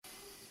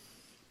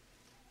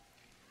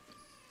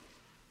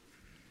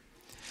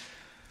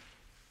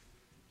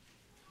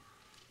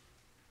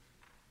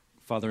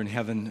Father in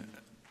heaven,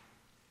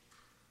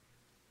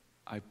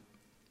 I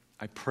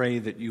pray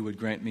that you would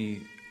grant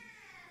me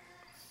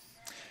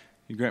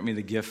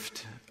the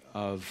gift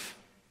of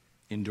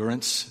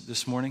endurance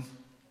this morning.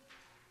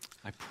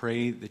 I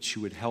pray that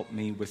you would help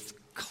me with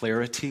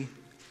clarity.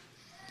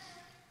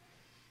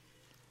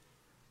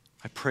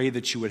 I pray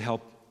that you would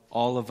help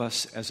all of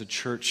us as a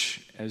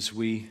church as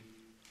we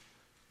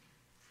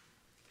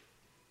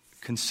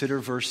consider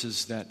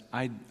verses that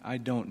I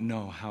don't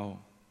know how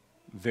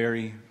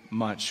very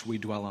much we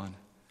dwell on.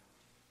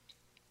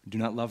 Do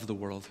not love the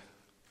world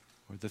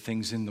or the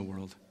things in the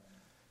world.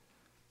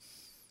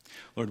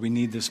 Lord, we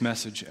need this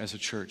message as a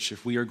church.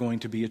 If we are going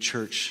to be a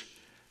church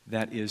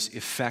that is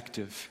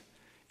effective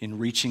in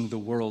reaching the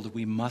world,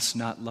 we must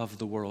not love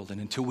the world.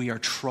 And until we are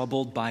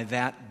troubled by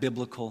that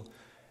biblical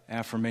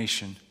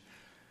affirmation,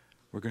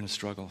 we're going to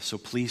struggle. So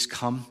please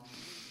come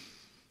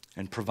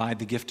and provide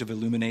the gift of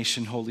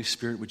illumination. Holy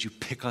Spirit, would you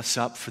pick us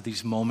up for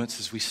these moments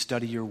as we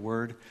study your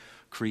word,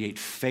 create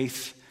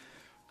faith,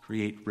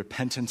 create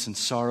repentance and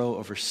sorrow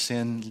over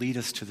sin, lead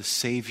us to the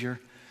Savior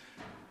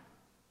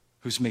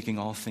who's making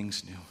all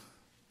things new.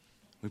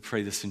 We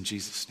pray this in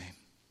Jesus' name.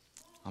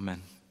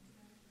 Amen.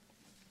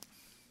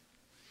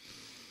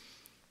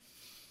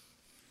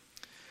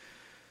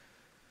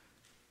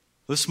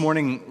 This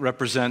morning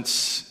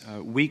represents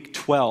week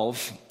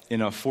 12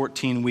 in a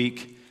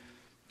 14-week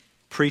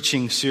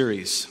preaching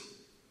series.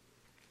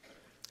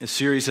 This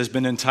series has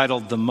been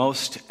entitled The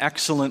Most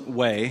Excellent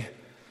Way,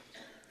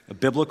 a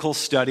biblical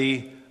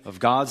study of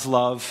God's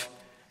love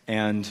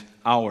and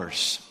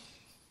ours.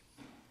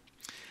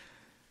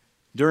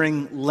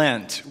 During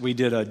Lent, we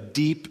did a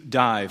deep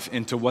dive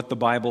into what the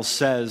Bible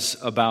says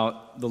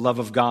about the love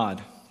of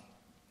God.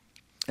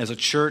 As a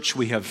church,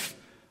 we have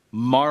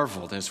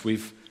marveled as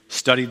we've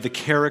studied the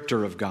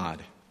character of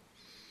God.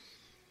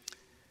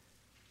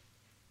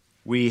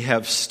 We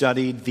have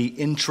studied the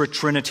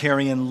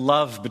intra-Trinitarian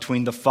love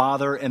between the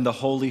Father and the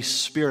Holy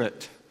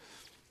Spirit.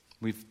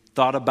 We've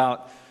thought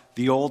about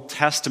the Old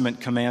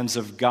Testament commands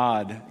of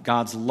God,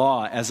 God's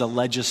law, as a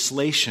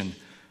legislation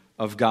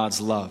of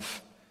God's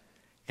love.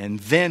 And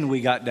then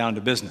we got down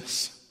to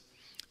business.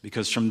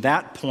 Because from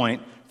that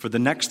point, for the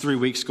next 3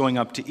 weeks going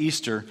up to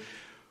Easter,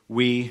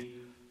 we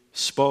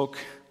spoke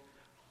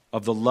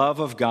of the love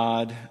of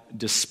God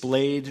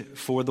displayed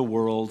for the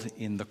world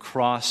in the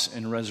cross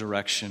and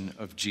resurrection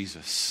of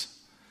Jesus.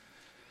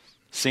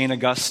 St.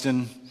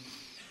 Augustine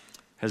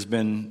has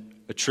been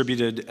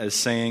attributed as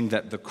saying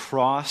that the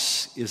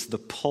cross is the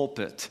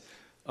pulpit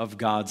of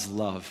God's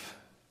love.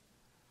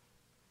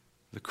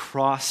 The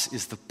cross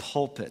is the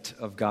pulpit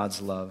of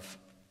God's love.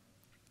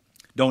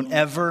 Don't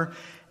ever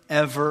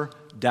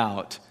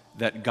doubt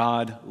that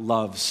God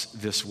loves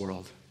this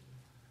world.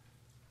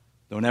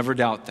 Don't ever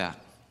doubt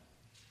that.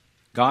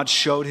 God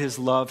showed his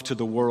love to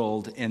the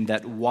world in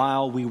that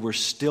while we were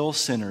still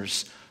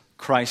sinners,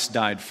 Christ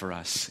died for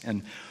us.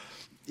 And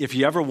if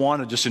you ever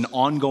wanted just an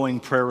ongoing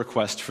prayer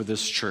request for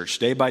this church,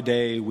 day by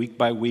day, week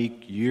by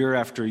week, year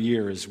after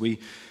year, as we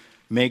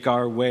make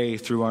our way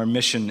through our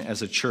mission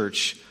as a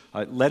church,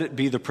 let it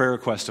be the prayer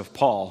request of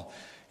Paul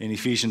in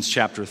Ephesians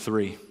chapter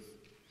 3.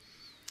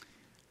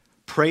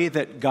 Pray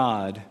that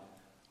God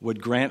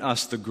would grant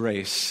us the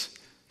grace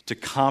to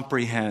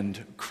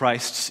comprehend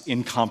Christ's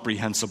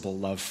incomprehensible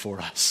love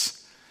for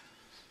us.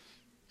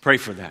 Pray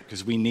for that,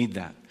 because we need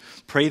that.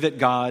 Pray that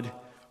God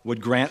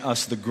would grant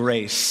us the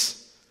grace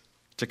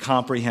to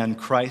comprehend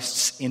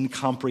Christ's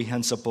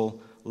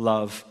incomprehensible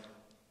love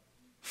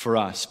for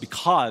us.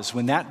 Because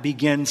when that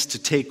begins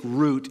to take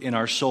root in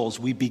our souls,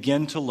 we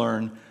begin to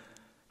learn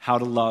how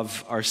to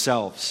love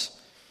ourselves.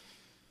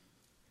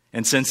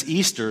 And since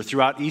Easter,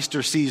 throughout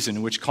Easter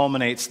season, which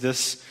culminates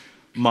this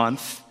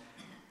month,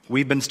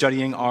 we've been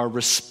studying our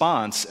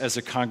response as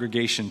a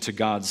congregation to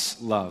God's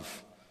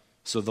love.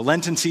 So the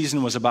Lenten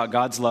season was about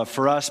God's love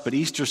for us, but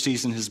Easter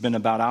season has been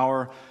about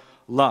our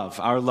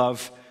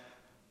love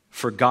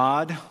for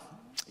God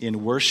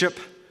in worship,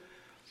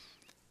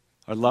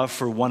 our love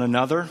for one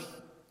another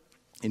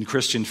in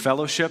Christian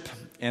fellowship,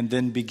 and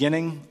then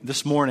beginning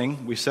this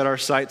morning, we set our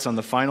sights on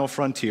the final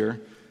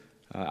frontier,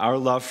 our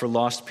love for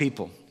lost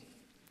people.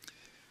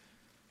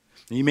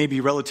 You may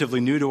be relatively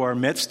new to our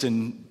midst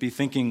and be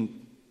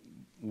thinking,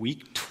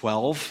 week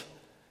 12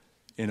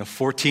 in a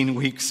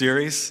 14-week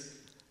series?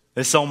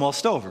 It's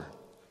almost over.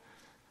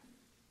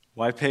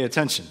 Why pay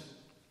attention?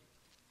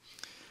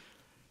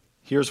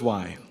 Here's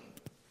why.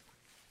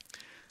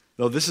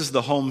 Though this is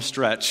the home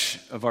stretch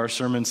of our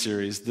sermon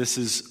series, this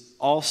is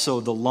also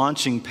the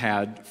launching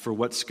pad for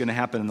what's going to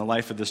happen in the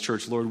life of this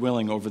church, Lord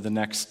willing, over the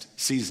next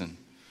season.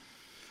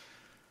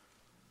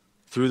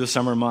 Through the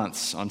summer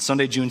months. On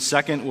Sunday, June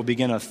 2nd, we'll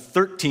begin a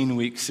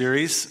 13-week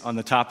series on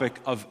the topic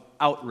of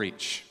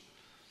outreach.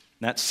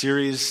 That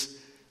series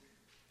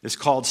is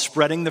called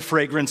Spreading the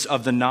Fragrance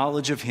of the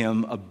Knowledge of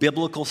Him, a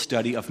biblical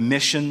study of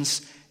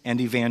missions and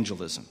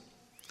evangelism.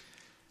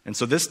 And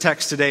so this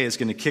text today is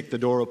going to kick the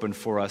door open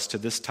for us to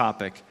this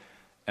topic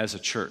as a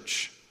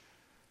church.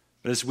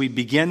 But as we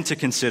begin to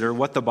consider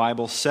what the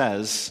Bible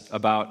says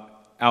about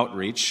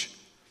outreach,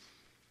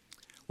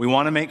 we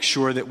want to make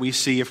sure that we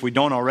see, if we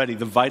don't already,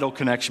 the vital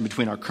connection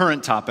between our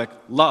current topic,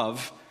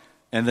 love,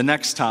 and the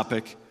next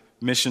topic,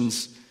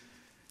 missions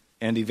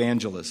and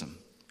evangelism.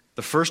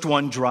 The first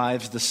one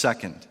drives the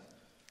second.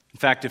 In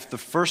fact, if the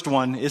first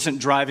one isn't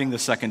driving the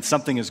second,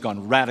 something has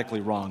gone radically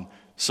wrong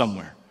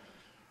somewhere.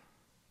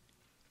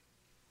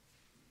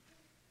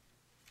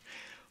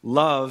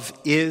 Love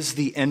is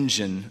the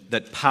engine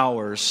that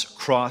powers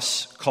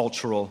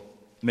cross-cultural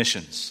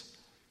missions.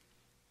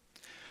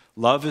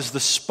 Love is the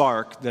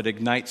spark that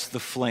ignites the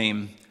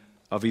flame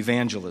of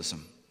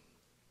evangelism,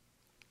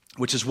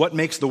 which is what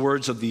makes the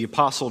words of the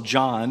Apostle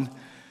John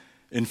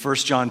in 1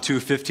 John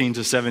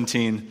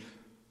 2:15-17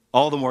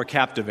 all the more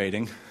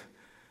captivating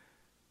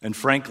and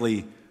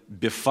frankly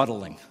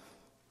befuddling.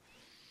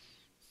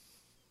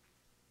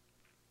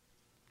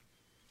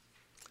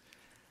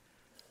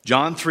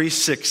 John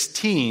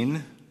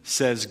 3:16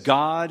 says,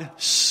 God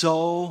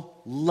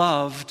so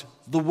loved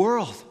the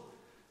world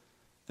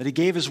that he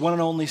gave his one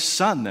and only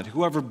Son, that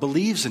whoever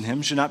believes in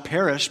him should not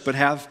perish but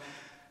have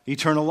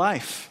eternal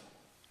life.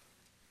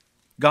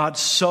 God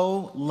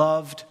so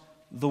loved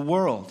the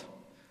world.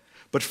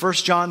 But 1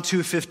 John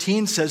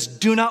 2:15 says,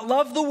 do not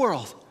love the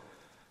world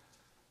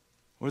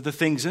or the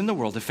things in the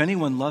world. If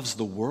anyone loves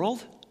the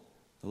world,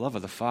 the love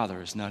of the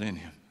Father is not in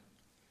him.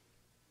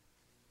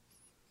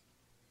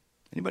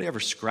 Anybody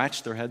ever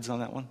scratch their heads on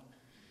that one?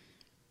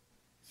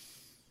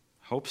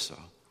 Hope so.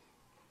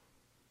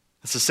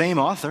 It's the same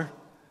author.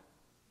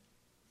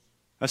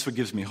 That's what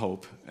gives me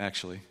hope,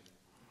 actually.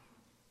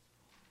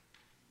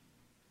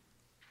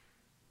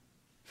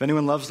 If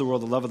anyone loves the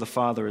world, the love of the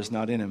Father is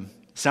not in him.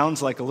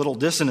 Sounds like a little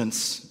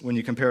dissonance when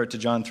you compare it to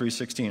John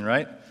 3:16,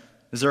 right?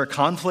 Is there a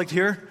conflict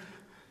here?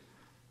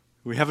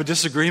 We have a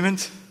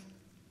disagreement?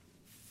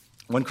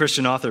 One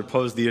Christian author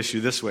posed the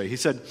issue this way. He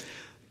said,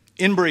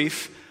 in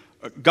brief,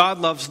 God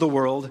loves the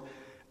world,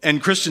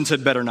 and Christians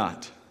had better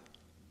not.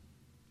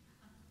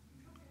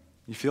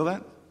 You feel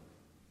that?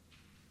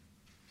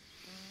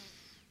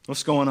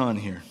 What's going on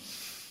here?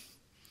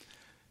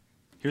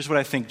 Here's what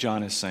I think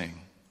John is saying.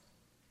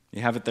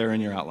 You have it there in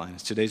your outline.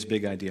 It's today's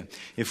big idea.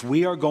 If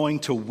we are going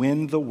to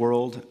win the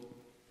world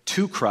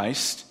to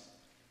Christ,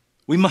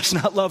 we must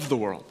not love the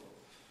world,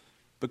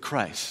 but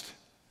Christ.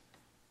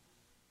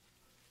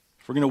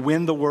 If we're going to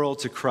win the world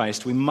to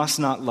Christ, we must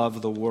not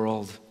love the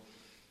world,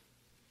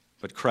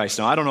 but Christ.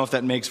 Now, I don't know if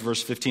that makes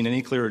verse 15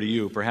 any clearer to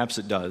you. Perhaps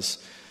it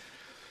does.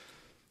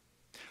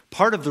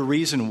 Part of the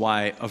reason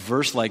why a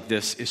verse like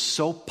this is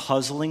so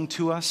puzzling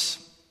to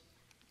us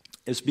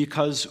is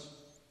because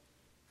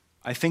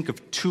I think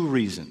of two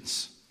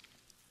reasons.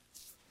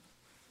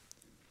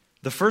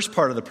 The first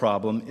part of the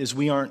problem is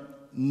we aren't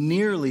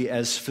nearly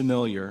as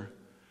familiar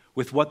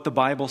with what the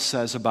Bible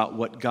says about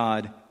what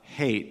God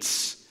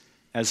hates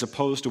as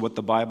opposed to what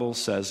the Bible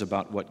says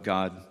about what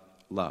God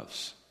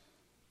loves.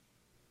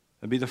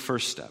 That'd be the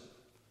first step.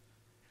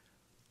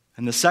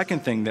 And the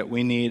second thing that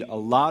we need a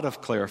lot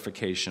of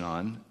clarification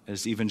on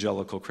as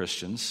evangelical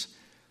Christians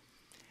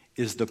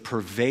is the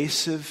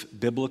pervasive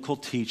biblical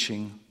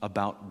teaching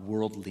about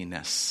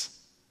worldliness.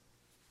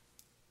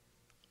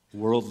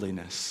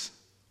 Worldliness.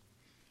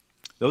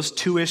 Those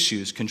two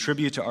issues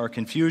contribute to our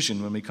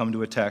confusion when we come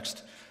to a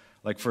text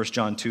like 1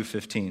 John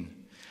 2:15.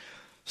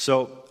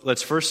 So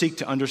let's first seek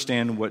to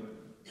understand what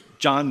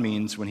John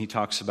means when he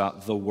talks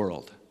about the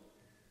world.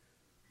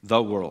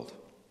 The world.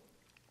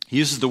 He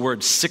uses the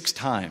word 6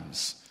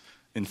 times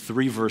in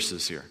 3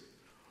 verses here.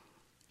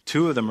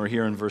 2 of them are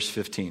here in verse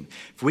 15.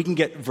 If we can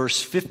get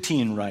verse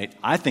 15 right,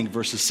 I think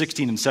verses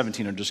 16 and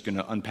 17 are just going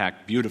to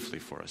unpack beautifully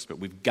for us. But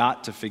we've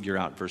got to figure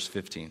out verse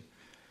 15.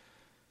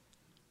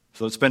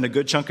 So let's spend a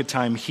good chunk of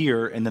time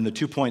here, and then the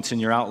 2 points in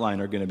your outline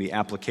are going to be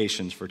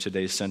applications for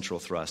today's central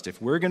thrust. If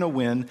we're going to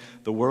win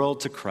the world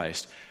to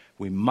Christ,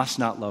 we must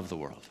not love the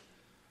world,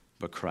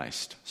 but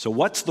Christ. So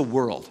what's the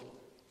world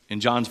in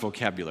John's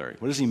vocabulary?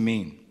 What does he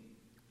mean?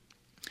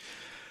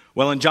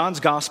 Well, in John's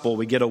gospel,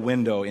 we get a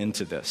window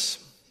into this.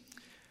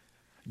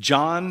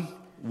 John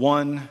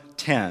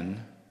 1:10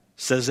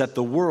 says that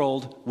the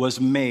world was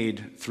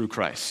made through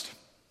Christ.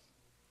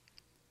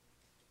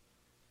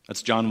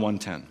 That's John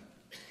 1:10.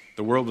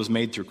 The world was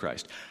made through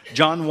Christ.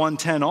 John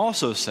 1:10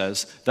 also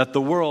says that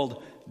the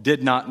world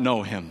did not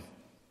know him.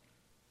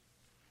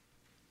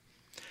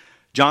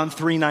 John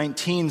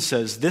 3:19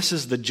 says, this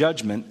is the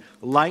judgment.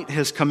 Light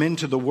has come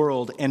into the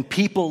world, and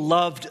people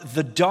loved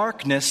the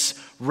darkness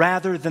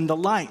rather than the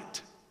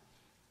light,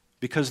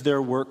 because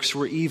their works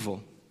were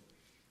evil.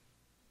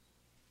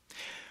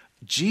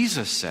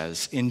 Jesus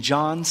says in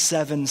John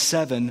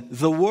 7:7,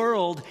 the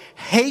world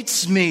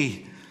hates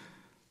me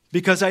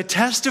because I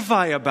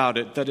testify about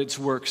it that its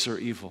works are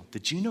evil.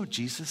 Did you know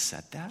Jesus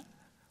said that?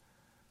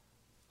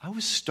 I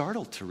was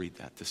startled to read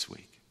that this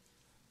week.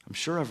 I'm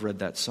sure I've read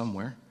that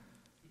somewhere.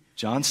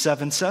 John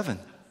 7:7.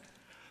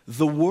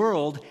 The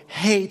world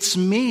hates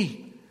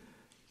me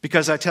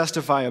because I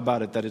testify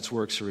about it that its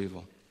works are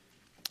evil.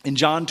 In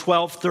John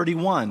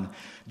 12:31,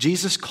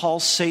 Jesus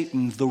calls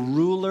Satan the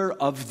ruler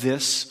of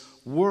this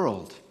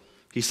world.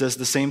 He says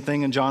the same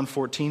thing in John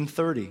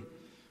 14:30.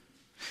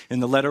 In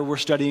the letter we're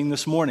studying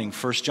this morning,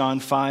 1 John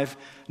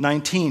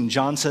 5:19,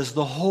 John says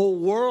the whole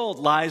world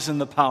lies in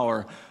the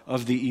power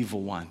of the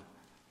evil one.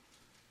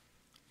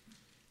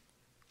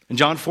 In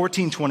John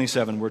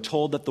 14:27, we're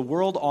told that the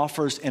world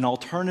offers an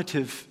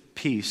alternative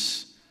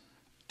peace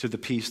to the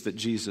peace that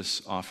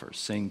Jesus offers,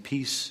 saying,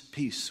 "Peace,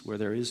 peace," where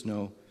there is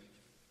no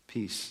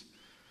peace.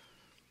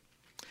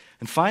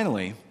 And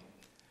finally,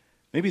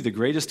 maybe the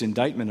greatest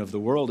indictment of the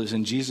world is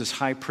in Jesus'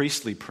 high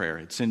priestly prayer.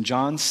 It's in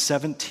John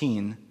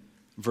 17,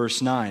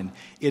 verse 9.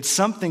 It's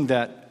something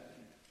that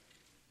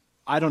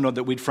I don't know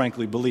that we'd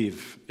frankly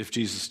believe if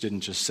Jesus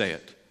didn't just say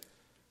it.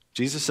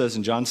 Jesus says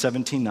in John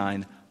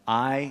 17:9,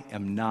 "I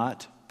am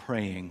not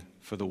praying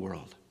for the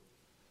world."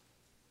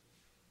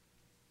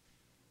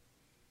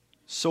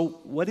 So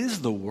what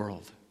is the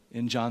world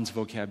in John's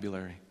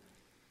vocabulary?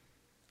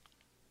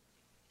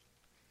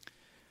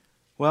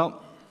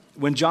 Well,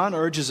 when John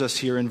urges us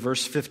here in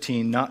verse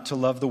 15 not to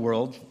love the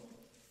world,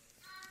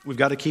 we've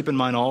got to keep in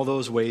mind all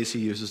those ways he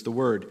uses the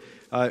word.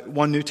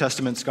 One New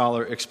Testament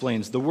scholar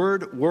explains, the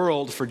word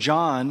world for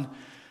John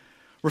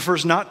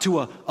refers not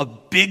to a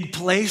big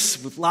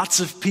place with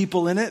lots of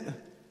people in it,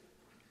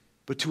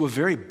 but to a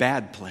very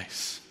bad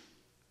place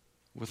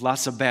with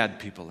lots of bad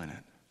people in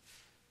it.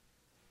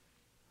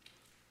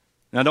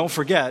 Now don't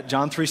forget,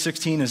 John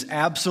 3:16 is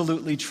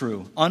absolutely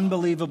true,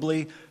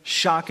 unbelievably,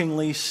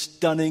 shockingly,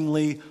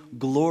 stunningly,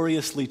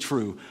 gloriously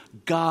true.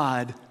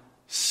 God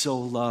so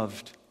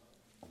loved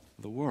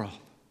the world.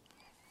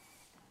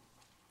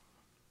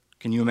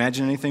 Can you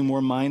imagine anything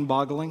more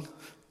mind-boggling?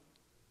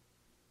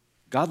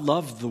 God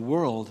loved the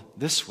world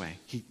this way.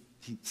 He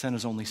sent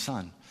his only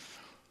Son,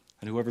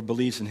 and whoever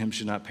believes in him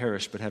should not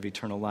perish but have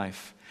eternal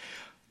life.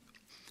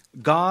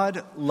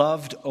 God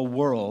loved a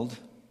world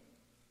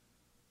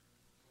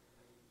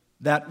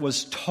that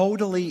was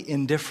totally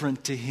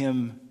indifferent to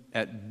him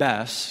at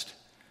best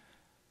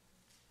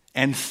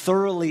and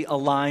thoroughly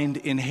aligned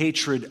in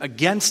hatred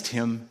against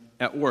him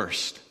at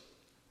worst.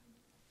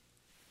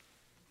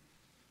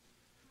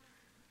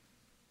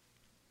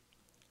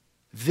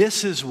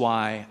 This is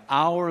why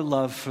our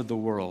love for the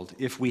world,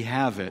 if we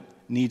have it,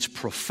 needs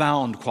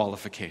profound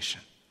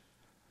qualification.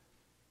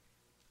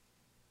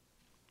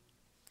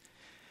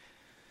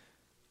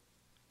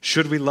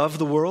 Should we love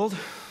the world?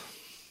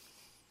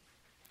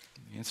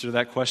 The answer to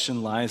that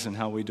question lies in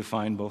how we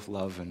define both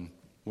love and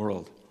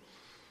world.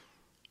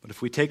 But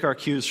if we take our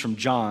cues from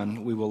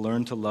John, we will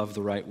learn to love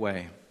the right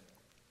way.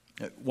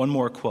 One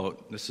more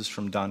quote. This is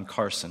from Don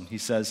Carson. He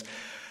says,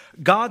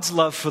 "God's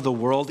love for the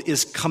world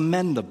is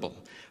commendable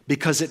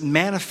because it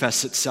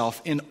manifests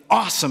itself in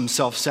awesome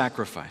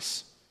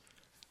self-sacrifice.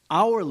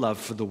 Our love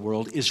for the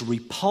world is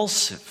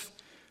repulsive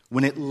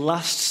when it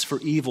lusts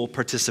for evil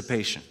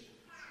participation.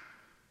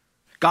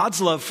 God's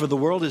love for the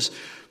world is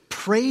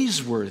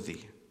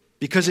praiseworthy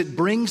because it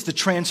brings the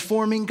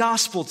transforming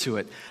gospel to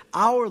it.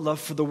 Our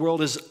love for the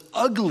world is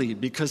ugly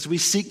because we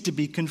seek to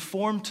be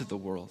conformed to the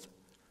world.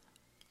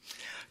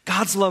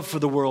 God's love for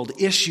the world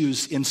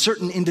issues in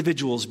certain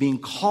individuals being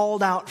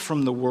called out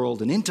from the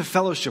world and into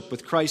fellowship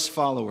with Christ's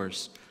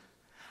followers.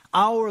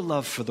 Our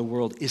love for the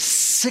world is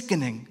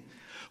sickening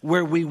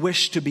where we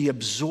wish to be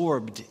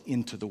absorbed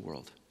into the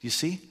world." You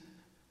see?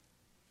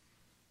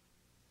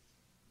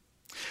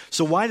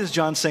 So why does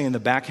John say in the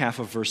back half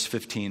of verse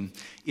 15,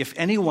 "If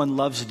anyone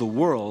loves the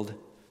world,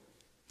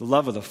 the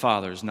love of the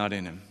Father is not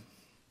in him"?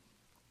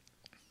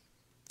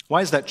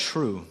 Why is that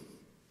true?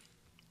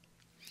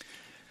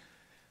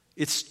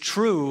 It's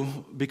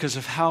true because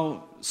of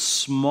how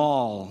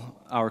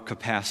small our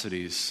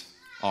capacities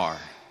are.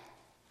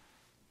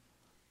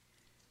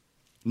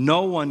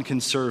 No one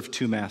can serve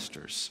two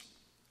masters.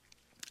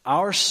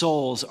 Our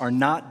souls are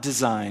not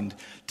designed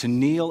to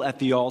kneel at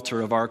the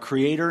altar of our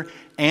Creator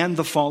and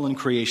the fallen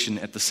creation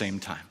at the same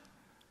time.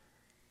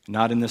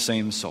 Not in the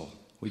same soul.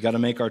 We got to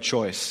make our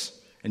choice.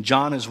 And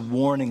John is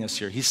warning us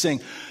here. He's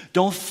saying,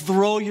 don't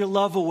throw your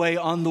love away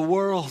on the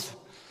world.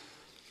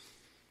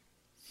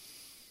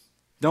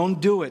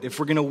 Don't do it. If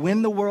we're going to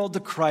win the world to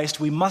Christ,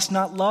 we must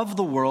not love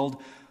the world,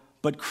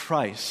 but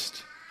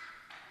Christ.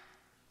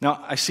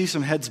 Now, I see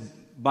some heads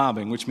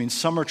bobbing, which means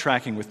some are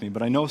tracking with me,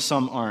 but I know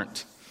some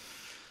aren't.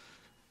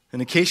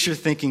 And in case you're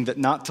thinking that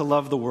not to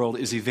love the world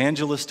is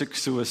evangelistic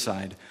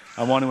suicide,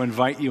 I want to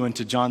invite you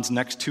into John's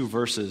next two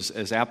verses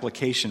as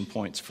application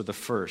points for the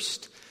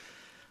first.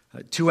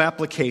 Two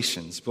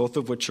applications, both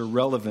of which are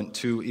relevant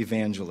to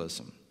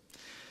evangelism.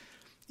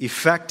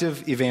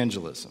 Effective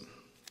evangelism.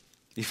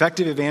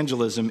 Effective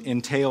evangelism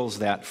entails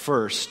that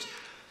first,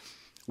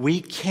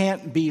 we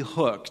can't be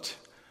hooked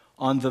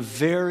on the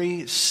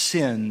very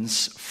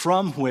sins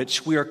from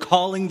which we are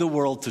calling the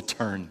world to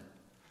turn.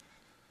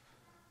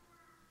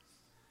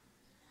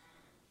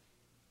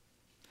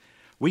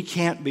 We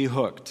can't be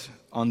hooked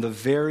on the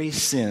very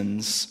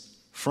sins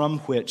from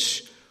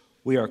which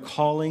we are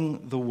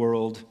calling the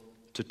world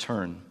to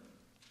turn.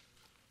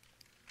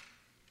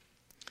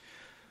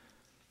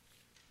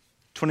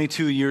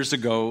 22 years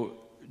ago,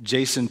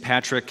 Jason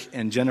Patric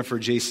and Jennifer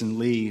Jason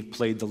Leigh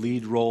played the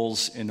lead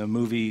roles in a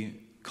movie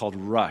called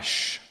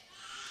Rush.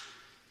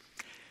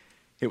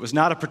 It was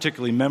not a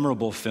particularly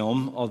memorable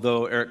film,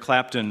 although Eric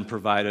Clapton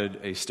provided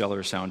a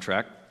stellar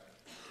soundtrack.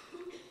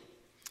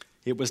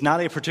 It was not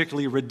a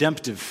particularly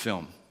redemptive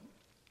film,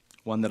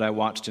 one that I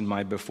watched in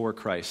my before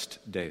Christ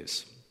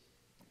days.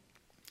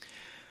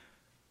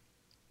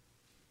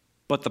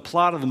 But the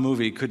plot of the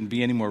movie couldn't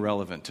be any more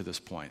relevant to this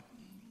point.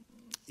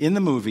 In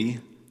the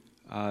movie,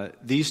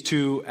 these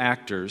two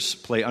actors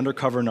play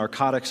undercover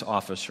narcotics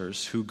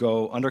officers who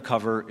go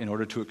undercover in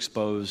order to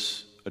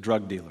expose a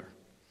drug dealer.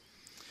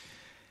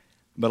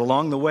 But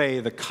along the way,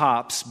 the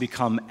cops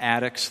become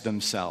addicts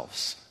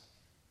themselves.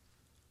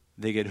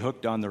 They get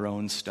hooked on their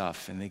own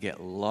stuff, and they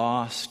get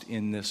lost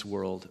in this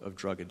world of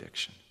drug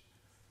addiction.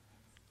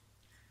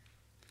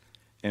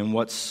 And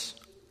what's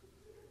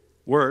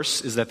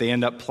worse is that they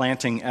end up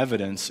planting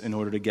evidence in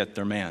order to get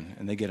their man,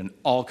 and they get in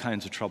all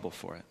kinds of trouble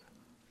for it.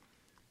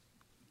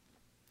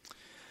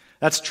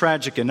 That's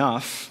tragic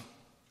enough,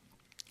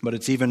 but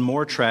it's even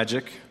more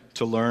tragic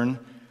to learn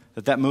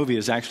that that movie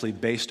is actually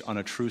based on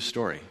a true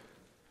story.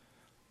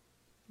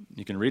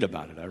 You can read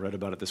about it. I read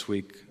about it this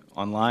week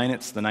online.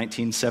 It's the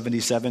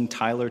 1977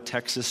 Tyler,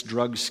 Texas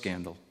drug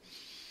scandal.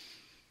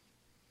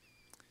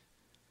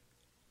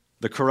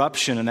 The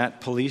corruption in that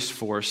police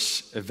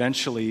force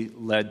eventually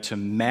led to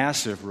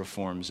massive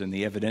reforms in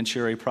the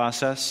evidentiary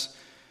process,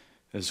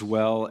 as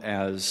well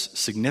as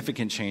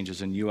significant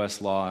changes in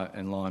U.S. law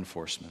and law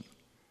enforcement.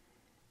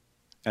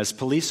 As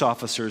police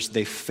officers,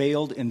 they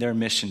failed in their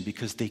mission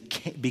because they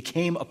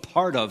became a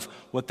part of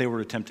what they were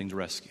attempting to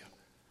rescue.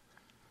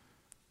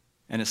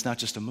 And it's not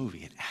just a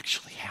movie, it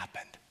actually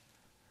happened.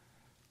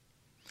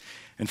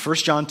 And 1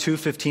 John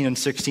 2:15 and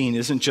 16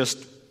 isn't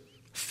just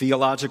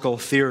theological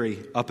theory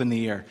up in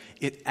the air.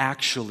 It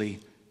actually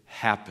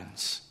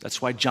happens.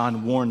 That's why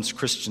John warns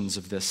Christians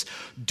of this.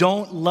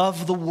 Don't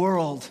love the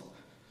world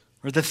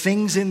or the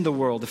things in the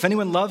world. If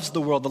anyone loves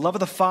the world, the love of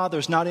the Father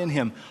is not in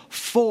him.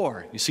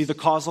 For, you see the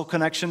causal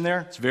connection there?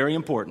 It's very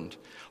important.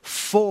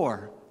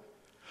 For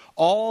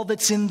all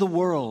that's in the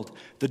world,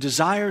 the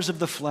desires of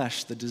the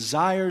flesh, the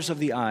desires of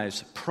the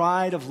eyes,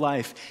 pride of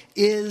life,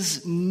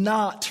 is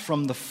not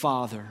from the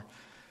Father,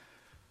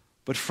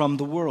 but from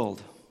the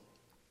world.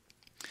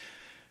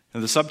 Now,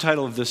 the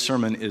subtitle of this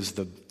sermon is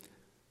the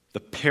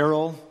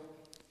Peril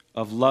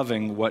of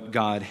Loving What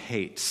God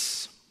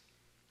Hates.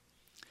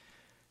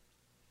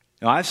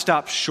 Now, I've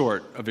stopped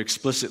short of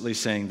explicitly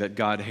saying that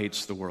God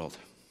hates the world.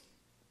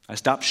 I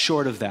stopped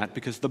short of that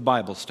because the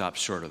Bible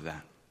stops short of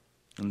that.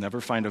 You'll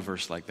never find a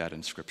verse like that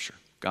in Scripture.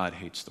 God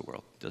hates the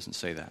world. It doesn't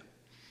say that.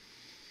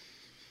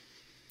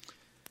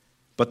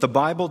 But the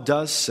Bible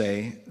does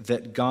say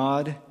that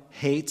God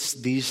hates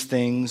these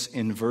things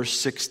in verse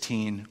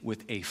 16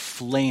 with a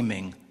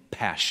flaming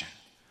passion.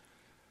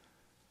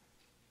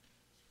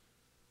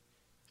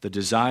 The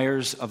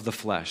desires of the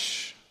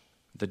flesh,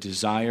 the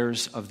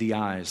desires of the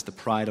eyes, the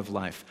pride of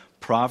life.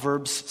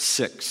 Proverbs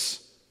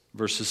 6,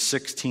 verses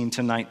 16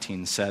 to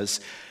 19 says,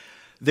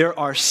 there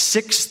are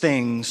 6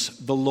 things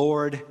the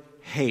Lord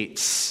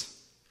hates,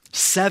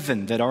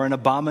 7 that are an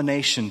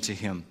abomination to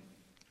him.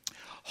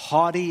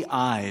 Haughty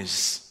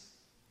eyes,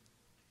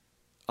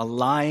 a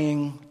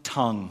lying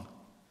tongue,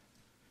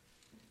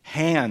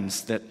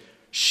 hands that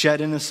shed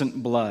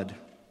innocent blood,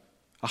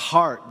 a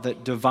heart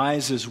that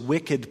devises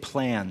wicked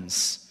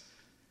plans,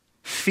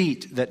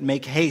 feet that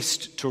make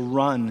haste to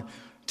run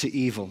to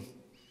evil,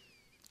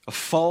 a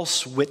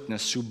false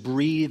witness who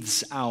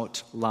breathes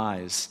out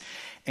lies,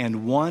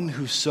 and one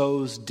who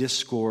sows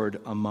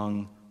discord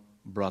among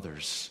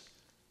brothers.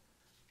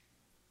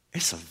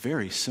 It's a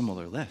very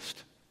similar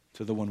list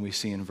to the one we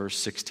see in verse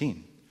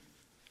 16.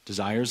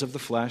 Desires of the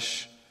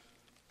flesh,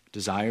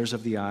 desires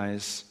of the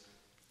eyes,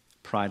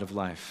 pride of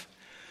life.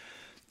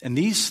 And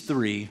these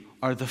 3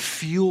 are the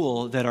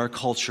fuel that our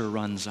culture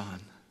runs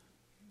on.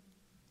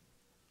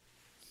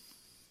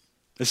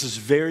 This is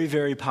very,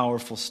 very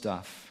powerful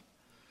stuff.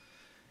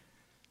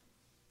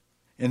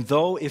 And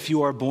though if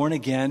you are born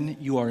again,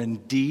 you are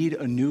indeed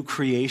a new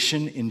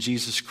creation in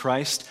Jesus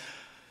Christ,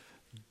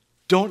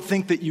 don't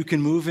think that you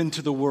can move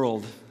into the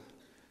world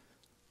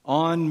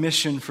on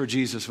mission for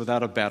Jesus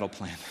without a battle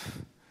plan,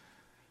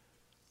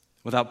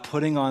 without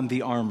putting on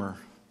the armor.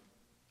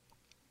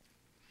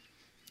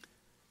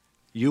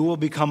 You will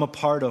become a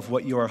part of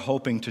what you are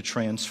hoping to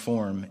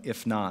transform,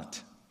 if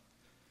not.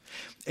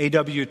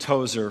 A.W.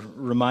 Tozer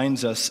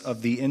reminds us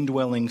of the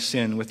indwelling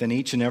sin within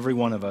each and every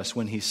one of us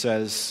when he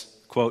says,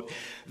 quote,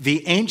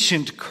 the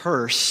ancient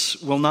curse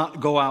will not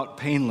go out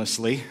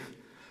painlessly.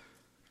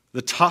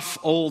 The tough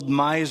old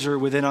miser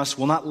within us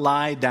will not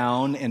lie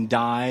down and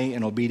die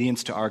in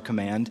obedience to our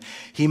command.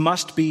 He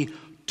must be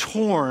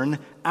torn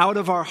out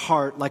of our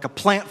heart like a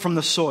plant from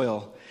the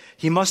soil.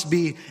 He must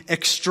be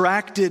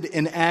extracted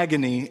in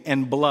agony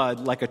and blood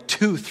like a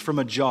tooth from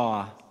a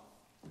jaw.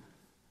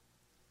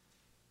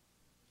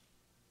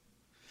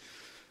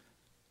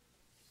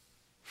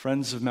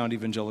 Friends of Mount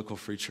Evangelical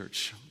Free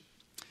Church,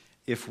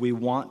 if we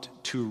want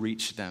to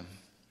reach them,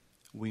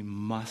 we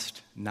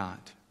must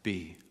not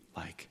be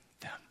like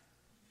them.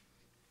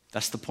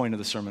 That's the point of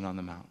the Sermon on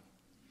the Mount.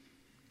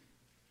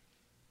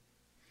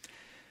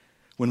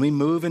 When we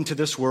move into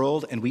this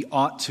world, and we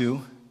ought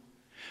to,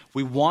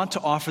 we want to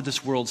offer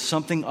this world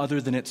something other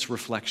than its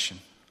reflection.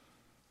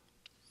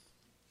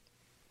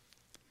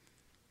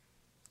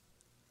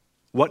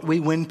 What we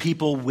win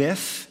people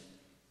with,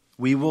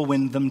 we will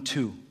win them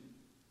to.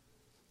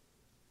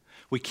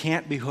 We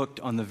can't be hooked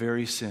on the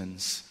very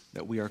sins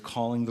that we are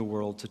calling the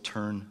world to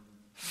turn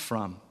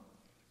from.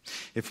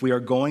 If we are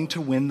going to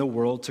win the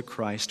world to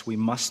Christ, we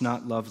must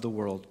not love the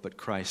world but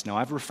Christ. Now,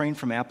 I've refrained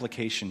from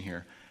application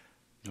here.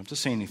 You don't have to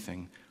say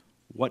anything.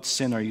 What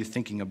sin are you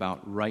thinking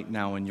about right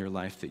now in your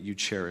life that you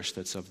cherish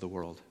that's of the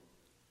world?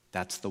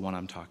 That's the one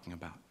I'm talking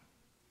about.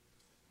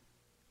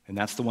 And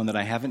that's the one that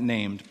I haven't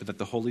named, but that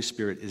the Holy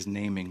Spirit is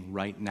naming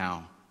right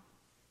now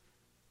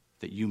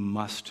that you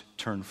must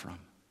turn from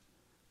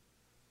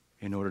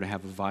in order to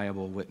have a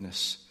viable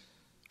witness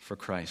for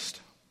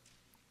Christ.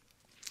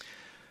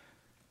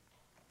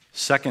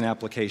 Second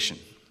application.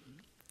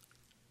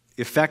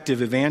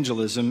 Effective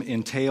evangelism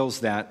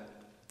entails that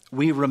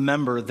we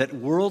remember that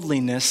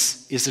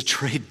worldliness is a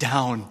trade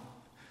down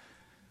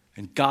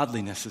and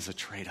godliness is a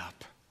trade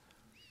up.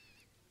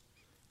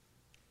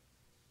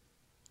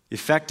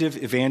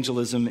 Effective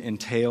evangelism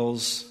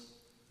entails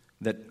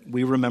that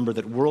we remember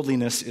that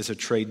worldliness is a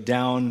trade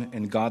down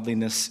and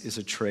godliness is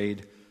a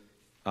trade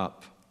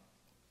up.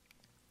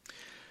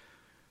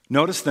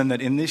 Notice then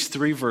that in these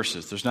three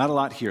verses, there's not a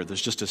lot here.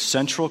 There's just a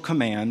central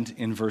command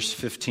in verse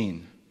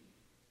 15.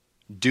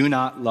 Do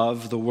not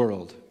love the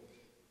world.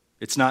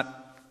 It's not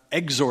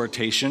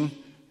exhortation.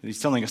 He's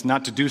telling us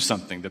not to do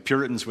something. The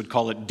Puritans would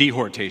call it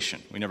dehortation.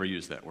 We never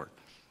use that word.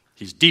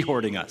 He's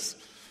dehorting us.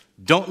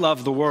 Don't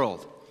love the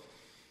world.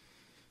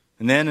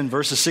 And then in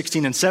verses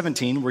 16 and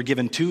 17, we're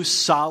given two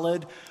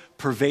solid,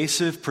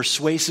 pervasive,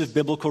 persuasive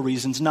biblical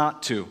reasons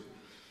not to.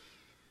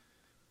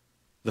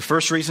 The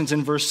first reason's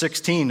in verse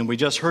 16, and we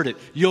just heard it.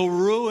 You'll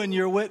ruin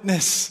your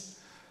witness.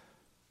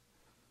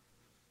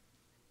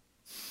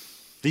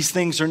 These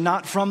things are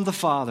not from the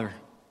Father.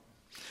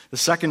 The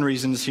second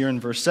reason is here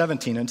in verse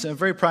 17, and it's a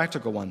very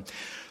practical one.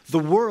 The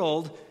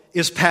world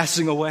is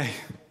passing away,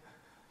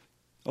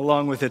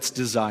 along with its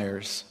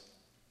desires.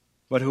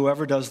 But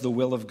whoever does the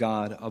will of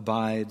God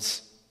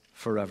abides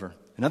forever.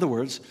 In other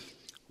words,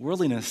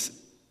 worldliness,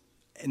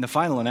 in the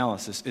final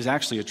analysis, is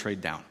actually a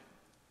trade down.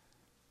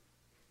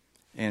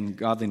 And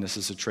godliness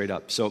is a trade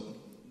up. So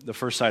the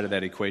first side of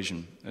that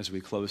equation as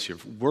we close here.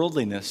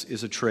 Worldliness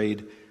is a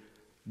trade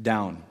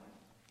down.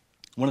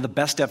 One of the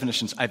best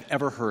definitions I've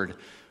ever heard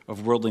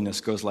of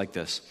worldliness goes like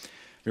this.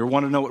 If you ever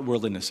want to know what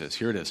worldliness is,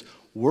 here it is.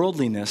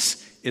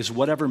 Worldliness is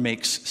whatever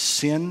makes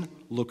sin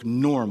look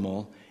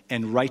normal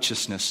and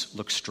righteousness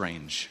look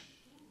strange.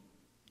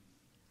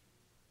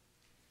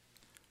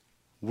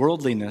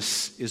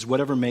 Worldliness is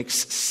whatever makes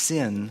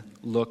sin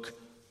look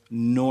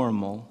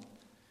normal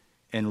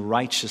and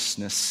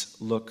righteousness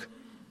look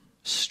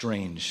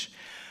strange.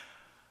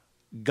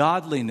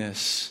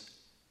 Godliness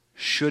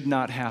should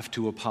not have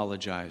to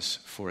apologize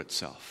for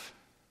itself.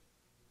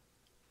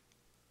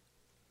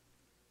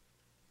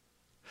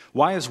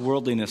 Why is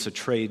worldliness a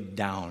trade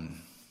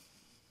down?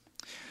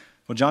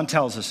 Well, John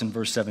tells us in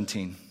verse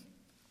 17,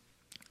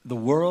 the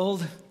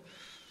world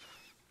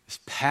is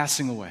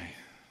passing away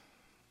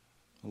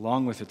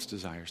along with its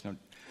desires. Now,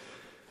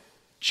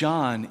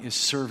 John is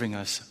serving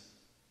us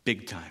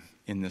big time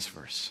in this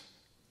verse.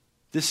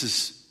 This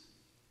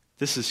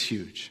is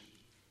huge.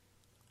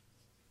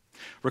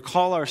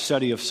 Recall our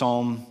study of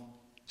Psalm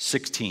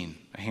 16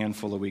 a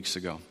handful of weeks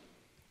ago.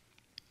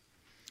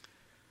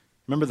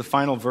 Remember the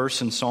final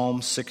verse in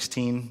Psalm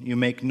 16? You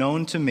make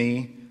known to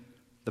me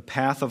the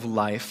path of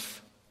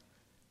life,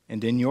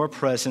 and in your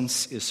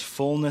presence is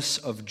fullness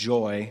of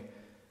joy,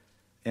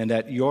 and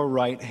at your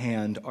right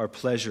hand are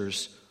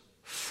pleasures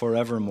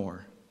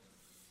forevermore.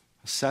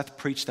 Seth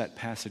preached that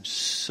passage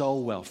so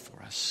well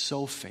for us,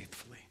 so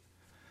faithfully.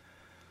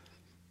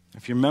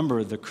 If you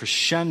remember, the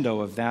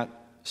crescendo of that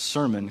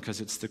sermon, because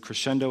it's the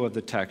crescendo of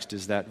the text,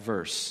 is that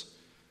verse.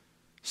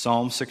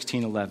 Psalm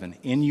 16:11.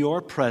 In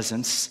your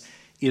presence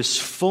is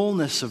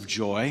fullness of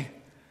joy,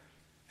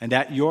 and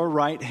at your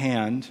right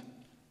hand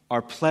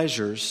are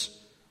pleasures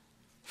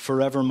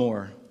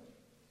forevermore.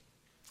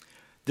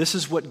 This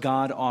is what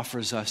God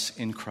offers us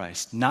in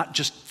Christ. Not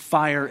just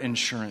fire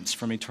insurance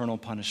from eternal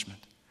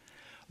punishment,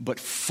 but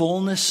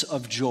fullness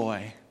of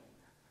joy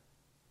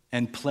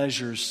and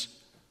pleasures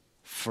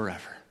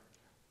forever.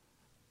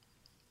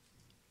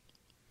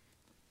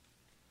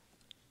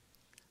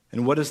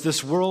 And what does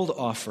this world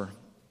offer?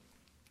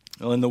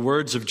 Well, in the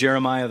words of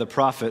Jeremiah the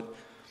prophet,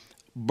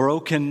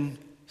 broken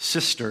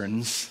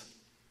cisterns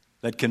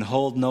that can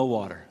hold no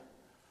water.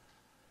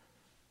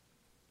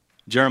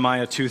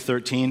 Jeremiah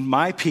 2:13,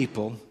 my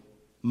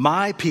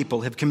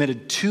people have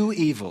committed two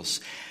evils.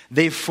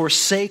 They've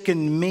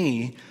forsaken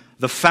me,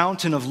 the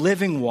fountain of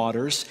living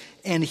waters,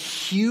 and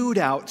hewed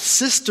out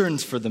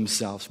cisterns for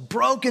themselves,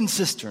 broken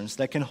cisterns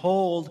that can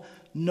hold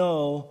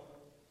no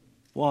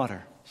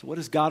water. So what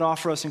does God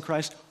offer us in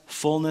Christ?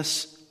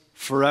 Fullness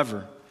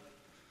forever.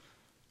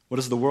 What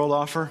does the world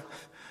offer?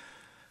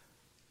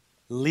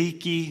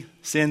 Leaky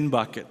sin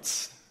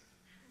buckets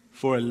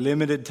for a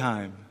limited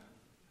time.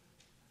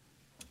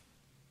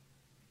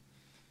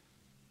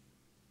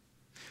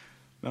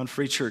 Mount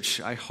Free Church,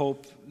 I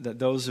hope that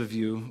those of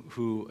you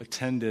who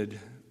attended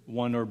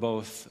one or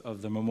both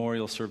of the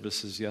memorial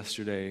services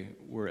yesterday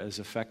were as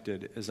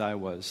affected as I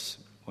was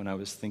when I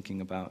was thinking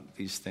about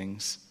these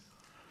things.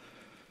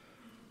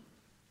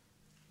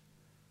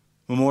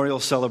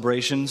 Memorial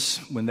celebrations,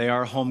 when they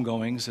are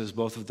homegoings, as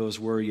both of those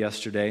were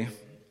yesterday,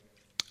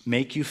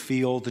 make you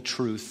feel the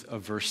truth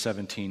of verse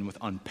 17 with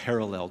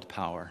unparalleled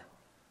power.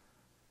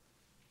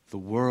 The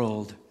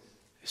world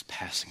is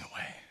passing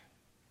away,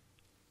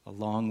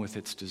 along with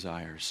its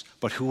desires.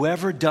 But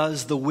whoever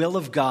does the will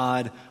of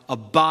God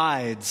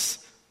abides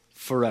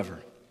forever.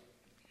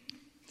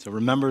 So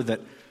remember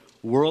that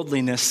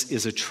worldliness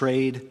is a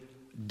trade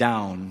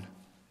down,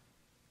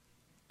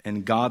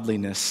 and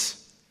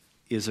godliness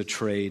is a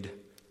trade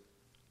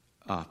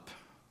up.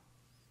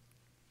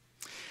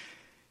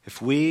 If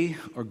we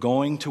are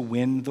going to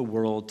win the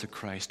world to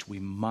Christ, we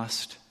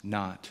must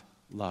not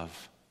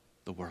love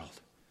the world,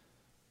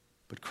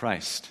 but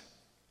Christ.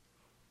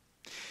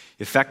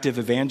 Effective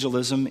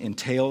evangelism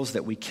entails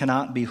that we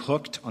cannot be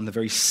hooked on the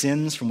very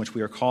sins from which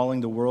we are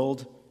calling the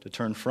world to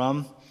turn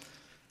from.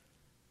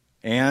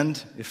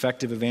 And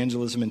effective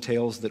evangelism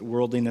entails that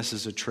worldliness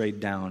is a trade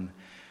down.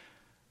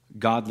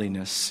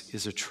 Godliness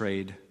is a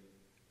trade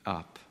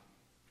up.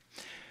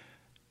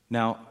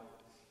 Now,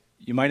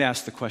 you might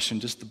ask the question,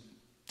 does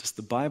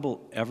the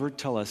Bible ever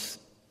tell us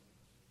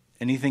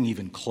anything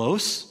even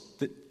close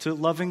to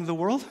loving the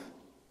world?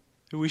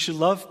 That we should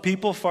love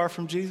people far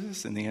from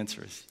Jesus? And the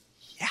answer is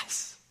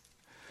yes.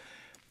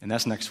 And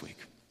that's next week.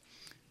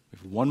 We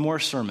have one more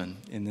sermon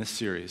in this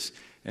series,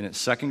 and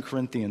it's 2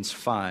 Corinthians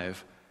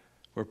 5,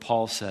 where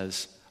Paul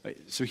says,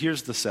 so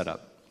here's the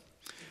setup.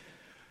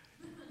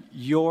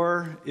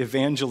 Your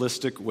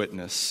evangelistic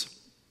witness,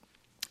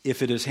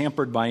 if it is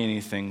hampered by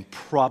anything,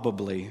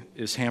 probably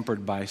is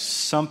hampered by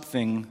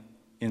something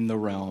in the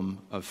realm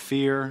of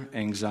fear,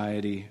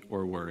 anxiety,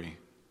 or worry.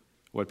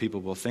 What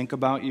people will think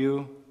about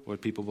you,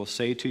 what people will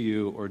say to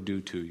you or do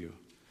to you.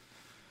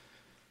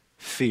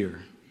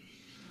 Fear.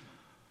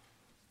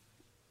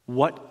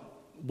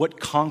 What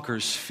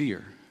conquers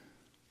fear?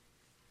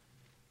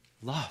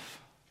 Love.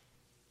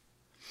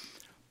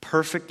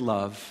 Perfect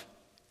love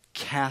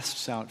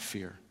casts out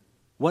fear.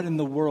 What in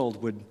the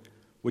world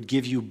would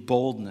give you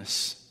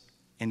boldness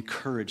and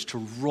courage to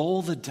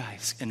roll the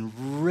dice and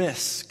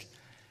risk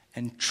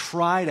and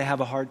try to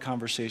have a hard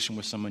conversation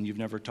with someone you've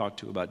never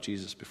talked to about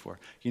Jesus before?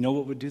 You know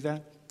what would do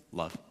that?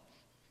 Love.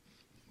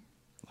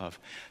 Love.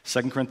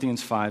 2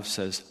 Corinthians 5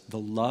 says, the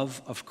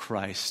love of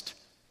Christ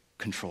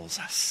controls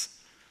us.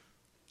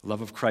 The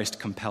love of Christ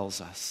compels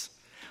us.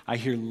 I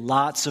hear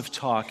lots of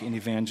talk in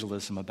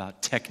evangelism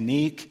about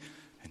technique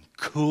and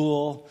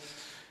cool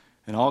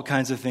and all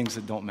kinds of things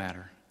that don't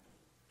matter.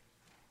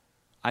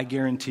 I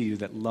guarantee you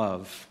that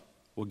love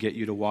will get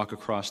you to walk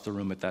across the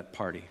room at that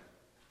party.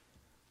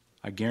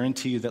 I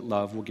guarantee you that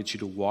love will get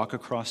you to walk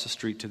across the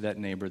street to that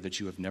neighbor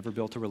that you have never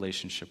built a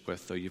relationship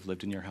with, though you've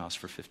lived in your house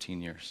for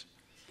 15 years.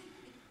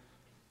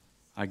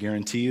 I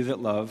guarantee you that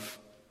love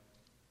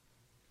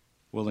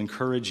will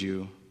encourage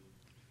you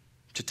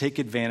to take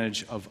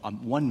advantage of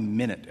 1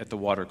 minute at the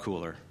water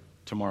cooler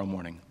tomorrow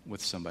morning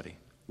with somebody.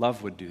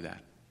 Love would do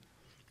that.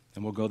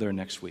 And we'll go there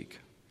next week.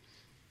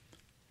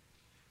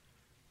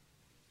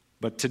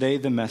 But today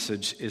the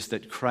message is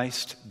that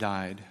Christ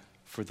died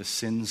for the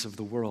sins of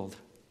the world.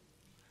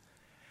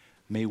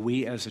 May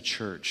we as a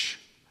church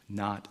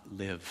not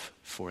live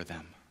for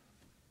them.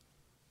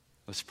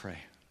 Let's pray.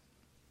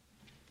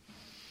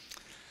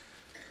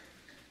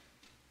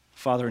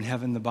 Father in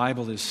heaven, the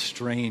Bible is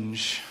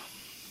strange.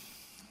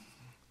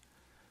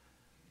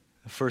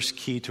 The first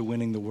key to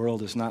winning the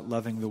world is not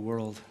loving the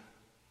world.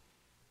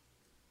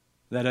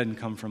 That doesn't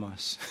come from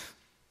us.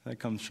 That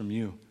comes from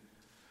you.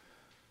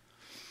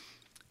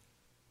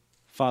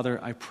 Father,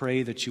 I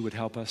pray that you would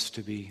help us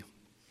to be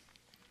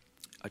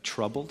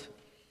troubled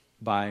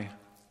by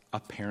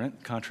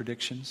apparent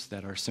contradictions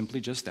that are simply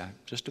just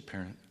that, just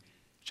apparent.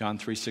 John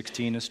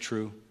 3:16 is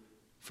true.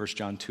 1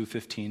 John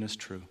 2:15 is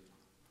true.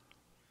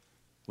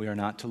 We are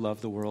not to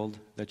love the world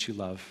that you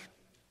love,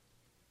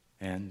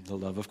 and the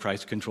love of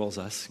Christ controls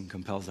us and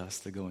compels us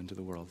to go into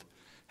the world.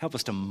 Help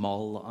us to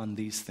mull on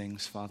these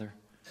things, Father.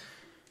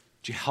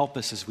 Would you help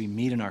us as we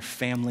meet in our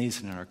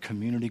families and in our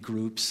community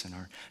groups and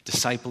our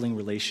discipling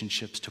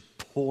relationships to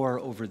pore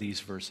over these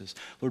verses?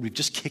 Lord, we've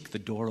just kicked the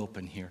door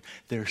open here.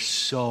 There's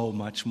so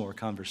much more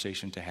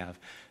conversation to have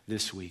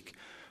this week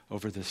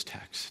over this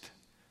text.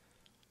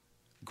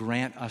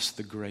 Grant us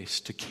the grace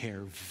to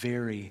care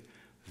very,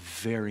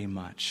 very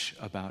much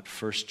about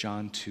 1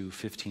 John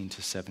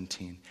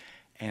 2:15-17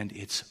 and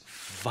its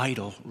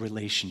vital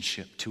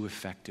relationship to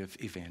effective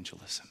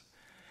evangelism.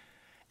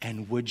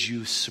 And would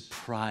you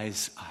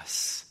surprise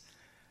us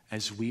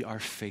as we are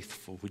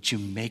faithful? Would you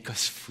make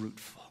us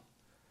fruitful?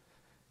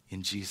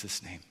 In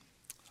Jesus' name,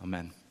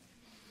 amen.